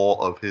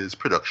more of his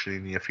production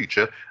in the near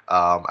future.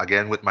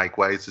 Again, with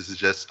Micwise, this is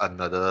just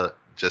another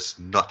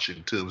notch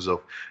in terms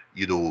of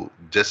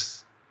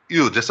just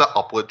an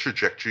upward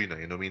trajectory, you know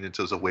what I mean, in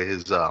terms of where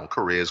his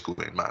career is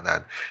going, man.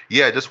 And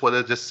yeah, I just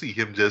want to see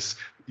him just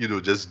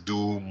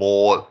do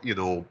more,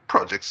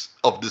 projects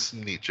of this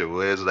nature,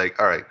 where it's like,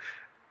 all right,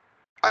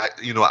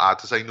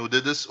 artists I know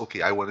did this,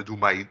 okay, I want to do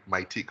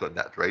my take on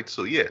that, right?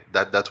 So yeah,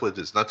 that's what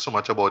it is. Not so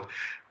much about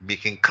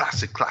making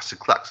classics.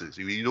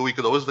 We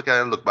could always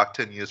look back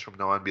 10 years from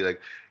now and be like,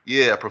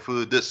 yeah, I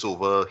prefer this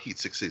over Heat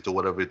 68 or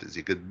whatever it is.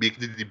 You could make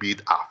the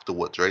debate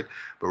afterwards, right?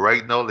 But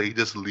right now, like, you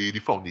just lay the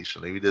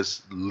foundation. Like, you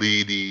just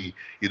lay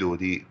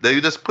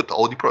you just put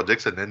all the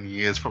projects, and then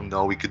years from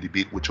now, we could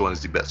debate which one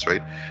is the best,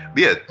 right?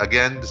 But yeah,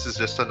 again, this is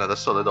just another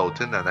solid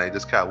outing, and I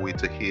just can't wait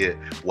to hear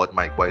what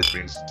Micwise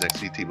brings next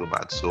to the table,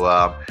 man. So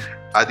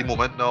at the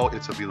moment now,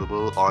 it's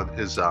available on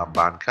his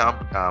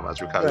Bandcamp,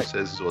 as Ricardo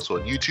says. It's also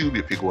on YouTube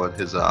if you go on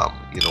his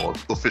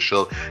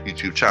official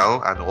YouTube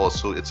channel, and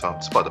also it's on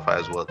Spotify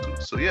as well too.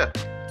 So yeah,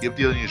 give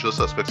the Unusual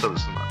Suspects a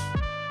listen, man.